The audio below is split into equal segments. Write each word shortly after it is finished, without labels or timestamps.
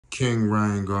King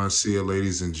Ryan Garcia,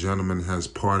 ladies and gentlemen, has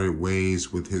parted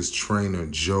ways with his trainer,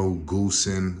 Joe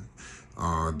Goossen.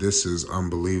 This is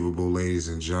unbelievable, ladies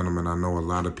and gentlemen. I know a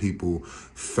lot of people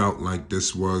felt like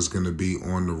this was going to be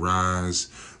on the rise,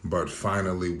 but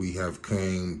finally we have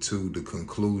came to the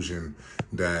conclusion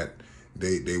that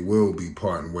they will be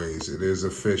parting ways. It is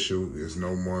official. There's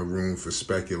no more room for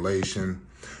speculation.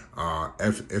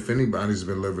 If anybody's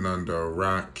been living under a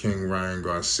rock, King Ryan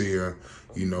Garcia,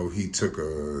 you know, he took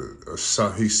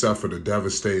he suffered a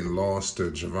devastating loss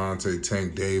to Gervonta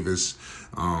Tank Davis.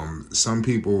 Some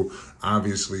people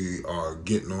obviously are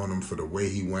getting on him for the way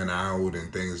he went out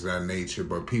and things of that nature,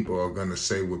 but people are going to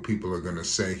say what people are going to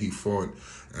say. He fought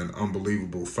an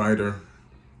unbelievable fighter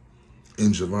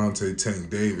in Gervonta Tank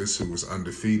Davis, who was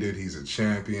undefeated. He's a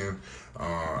champion.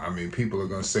 I mean, people are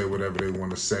going to say whatever they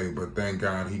want to say, but thank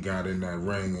God he got in that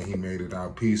ring and he made it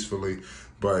out peacefully.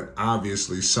 But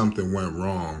obviously something went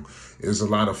wrong. There's a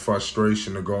lot of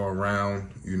frustration to go around.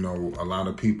 You know, a lot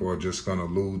of people are just going to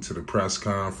allude to the press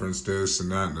conference, this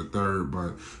and that and the third,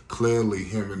 but clearly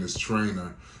him and his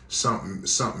trainer,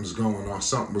 something's going on.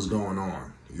 Something was going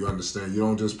on. You understand? You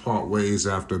don't just part ways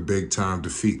after a big-time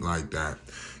defeat like that.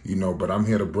 You know, but I'm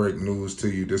here to break news to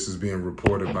you. This is being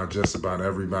reported by just about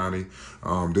everybody.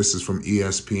 This is from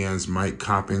ESPN's Mike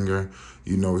Coppinger.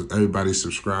 You know, everybody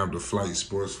subscribe to Flight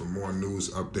Sports for more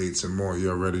news, updates, and more. You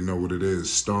already know what it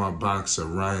is. Star boxer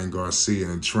Ryan Garcia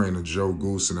and trainer Joe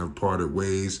Goossen have parted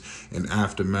ways in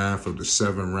aftermath of the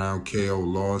 7-round KO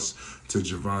loss to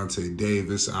Gervonta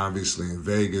Davis, obviously in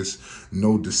Vegas.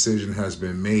 No decision has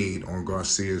been made on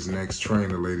Garcia's next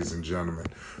trainer, ladies and gentlemen.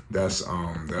 That's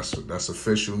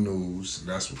official news.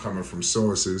 That's coming from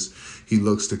sources. He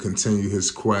looks to continue his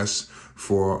quest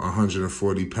for a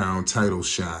 140-pound title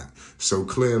shot. So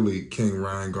clearly, King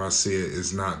Ryan Garcia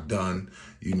is not done.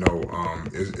 You know,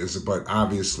 but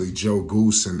obviously Joe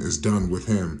Goossen is done with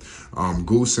him.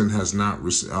 Goossen has not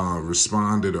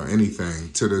responded or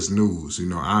anything to this news. You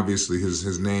know, obviously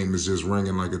his name is just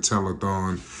ringing like a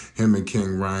telethon. Him and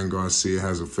King Ryan Garcia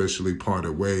has officially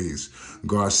parted ways.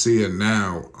 Garcia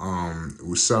now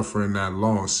was suffering that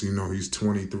loss. You know, he's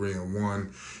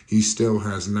 23-1. He still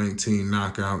has 19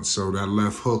 knockouts, so that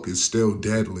left hook is still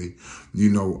deadly. You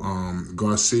know,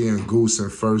 Garcia and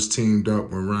Goossen first teamed up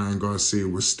when Ryan Garcia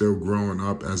was still growing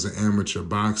up as an amateur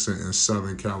boxer in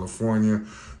Southern California.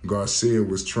 Garcia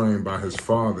was trained by his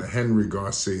father, Henry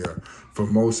Garcia, for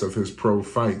most of his pro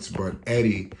fights, but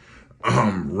Eddie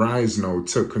Risno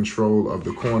took control of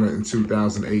the corner in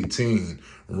 2018.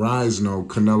 Risno,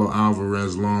 Canelo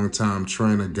Alvarez's longtime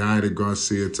trainer, guided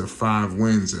Garcia to 5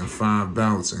 wins and 5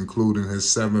 bouts, including his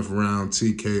 7th-round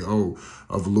TKO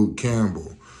of Luke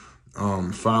Campbell.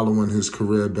 Following his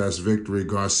career-best victory,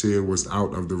 Garcia was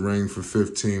out of the ring for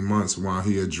 15 months while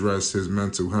he addressed his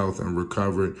mental health and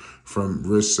recovered from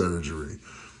wrist surgery.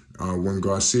 When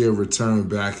Garcia returned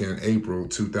back in April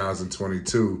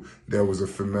 2022, there was a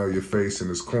familiar face in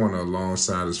his corner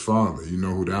alongside his father. You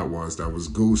know who that was. That was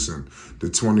Goossen. The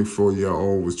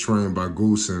 24-year-old was trained by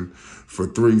Goossen for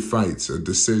 3 fights. A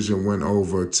decision went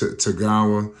over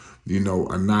Tagawa, you know,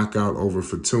 a knockout over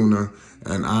Fortuna,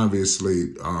 and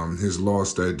obviously his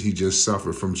loss that he just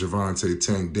suffered from Gervonta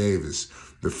Tank Davis.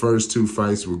 The first 2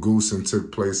 fights with Goossen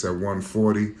took place at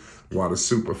 140, while the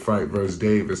super fight versus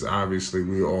Davis, obviously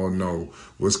we all know,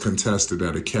 was contested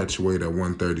at a catch weight at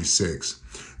 136.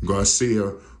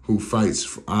 Garcia, who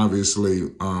fights obviously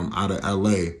out of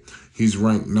LA, he's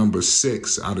ranked number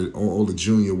 6 out of all the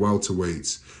junior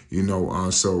welterweights. You know,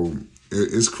 so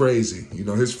it's crazy. You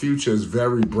know, his future is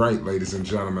very bright, ladies and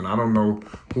gentlemen. I don't know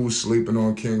who's sleeping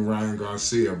on King Ryan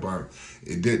Garcia, but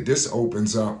this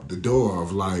opens up the door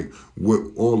of, like, what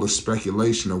all the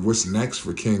speculation of what's next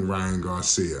for King Ryan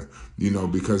Garcia. You know,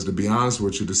 because to be honest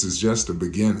with you, this is just the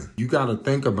beginning. You got to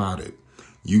think about it.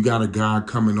 You got a guy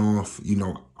coming off, you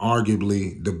know,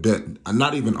 arguably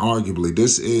not even arguably,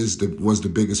 this was the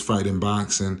biggest fight in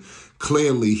boxing.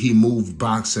 Clearly, he moved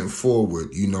boxing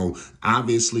forward. You know,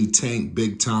 obviously Tank,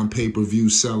 big-time pay-per-view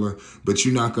seller, but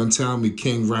you're not going to tell me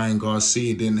King Ryan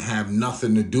Garcia didn't have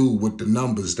nothing to do with the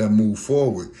numbers that move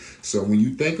forward. So when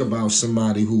you think about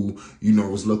somebody who, you know,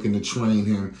 was looking to train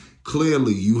him,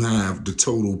 clearly you have the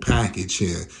total package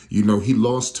here. You know, he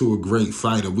lost to a great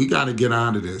fighter. We got to get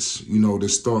out of this, you know,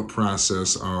 this thought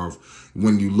process of,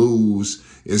 when you lose,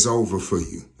 it's over for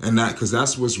you. And because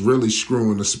that's what's really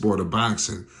screwing the sport of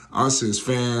boxing. Us as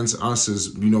fans, us as,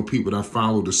 people that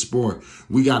follow the sport,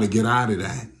 we got to get out of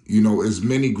that. As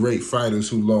many great fighters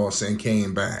who lost and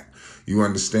came back. You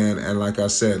understand? And like I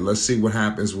said, let's see what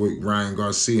happens with Ryan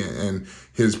Garcia and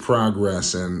his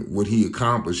progress and what he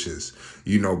accomplishes.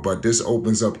 But this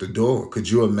opens up the door. Could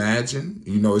you imagine?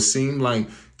 It seemed like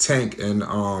Tank and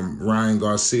Ryan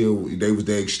Garcia,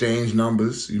 they exchanged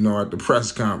numbers, at the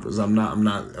press conference. I'm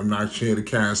not here to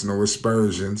cast no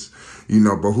aspersions,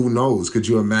 but who knows? Could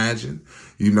you imagine?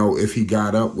 If he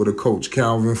got up with a Coach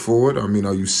Calvin Ford? I mean,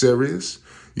 are you serious?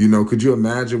 Could you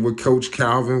imagine what Coach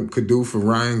Calvin could do for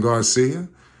Ryan Garcia?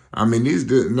 I mean,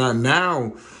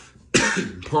 now,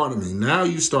 pardon me, now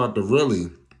you start to really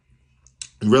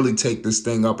take this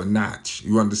thing up a notch.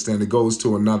 You understand? It goes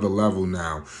to another level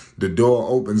now. The door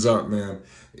opens up, man.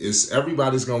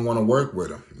 Everybody's going to want to work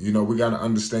with him. We got to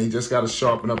understand, he just got to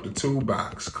sharpen up the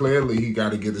toolbox. Clearly, he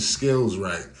got to get his skills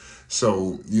right.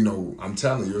 So, I'm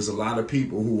telling you, there's a lot of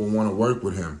people who will want to work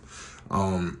with him.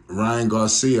 Ryan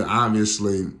Garcia,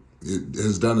 obviously,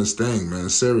 has done his thing, man.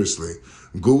 Seriously.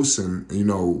 Goossen,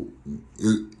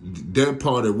 they're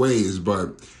parted ways,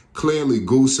 but clearly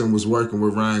Goossen was working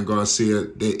with Ryan Garcia.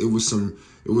 It was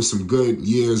some good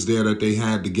years there that they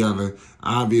had together.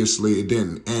 Obviously, it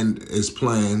didn't end as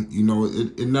planned.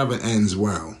 It never ends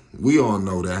well. We all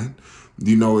know that.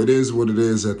 It is what it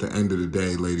is at the end of the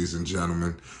day, ladies and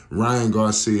gentlemen. Ryan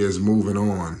Garcia is moving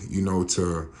on,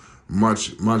 to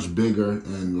much, much bigger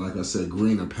and, like I said,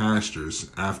 greener pastures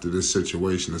after this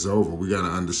situation is over. We got to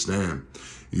understand,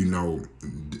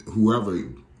 whoever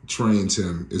trains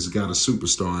him has got a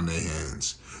superstar in their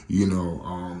hands.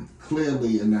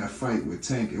 Clearly in that fight with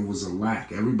Tank, it was a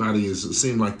lack. It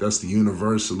seemed like that's the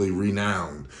universally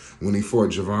renowned. When he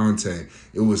fought Gervonta,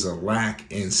 it was a lack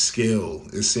in skill.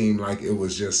 It seemed like it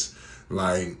was just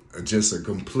a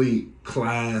complete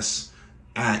class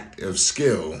act of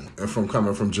skill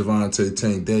coming from Gervonta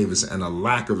Tank Davis, and a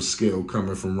lack of skill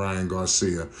coming from Ryan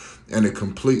Garcia, and it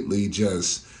completely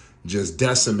just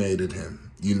decimated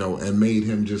him, and made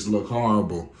him just look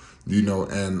horrible,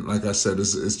 and like I said,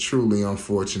 it's truly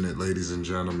unfortunate, ladies and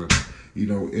gentlemen.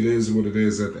 It is what it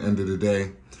is at the end of the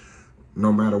day.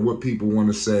 No matter what people want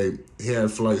to say, here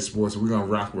at Flight Sports, we're going to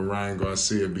rock with Ryan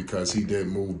Garcia because he did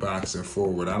move boxing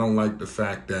forward. I don't like the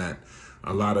fact that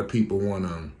a lot of people want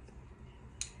to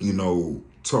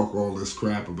talk all this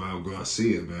crap about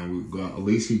Garcia, man. At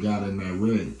least he got in that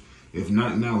ring. If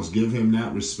nothing else, give him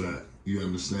that respect. You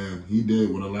understand? He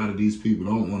did what a lot of these people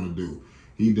don't want to do.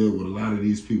 He did what a lot of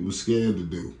these people are scared to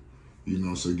do.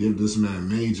 So give this man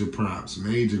major props,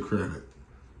 major credit.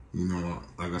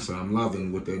 Like I said, I'm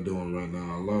loving what they're doing right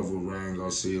now. I love what Ryan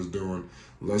Garcia is doing.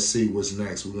 Let's see what's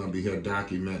next. We're going to be here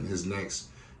documenting his next,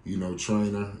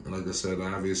 trainer. And like I said,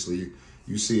 obviously,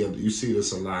 you see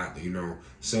this a lot,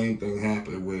 Same thing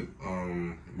happened with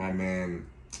my man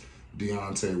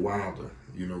Deontay Wilder.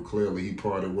 Clearly he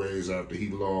parted ways after he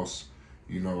lost.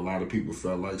 A lot of people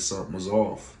felt like something was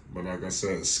off. But like I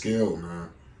said, skill, man.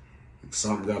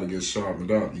 Something got to get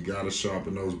sharpened up. You got to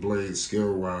sharpen those blades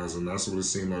skill-wise, and that's what it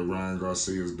seemed like Ryan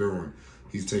Garcia is doing.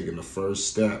 He's taking the first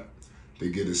step to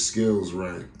get his skills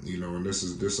right, and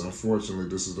unfortunately,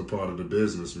 this is the part of the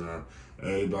business, man.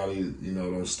 Everybody,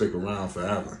 don't stick around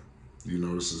forever.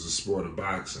 This is a sport of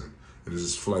boxing. And this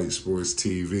is Flight Sports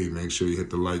TV. Make sure you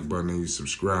hit the like button and you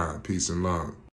subscribe. Peace and love.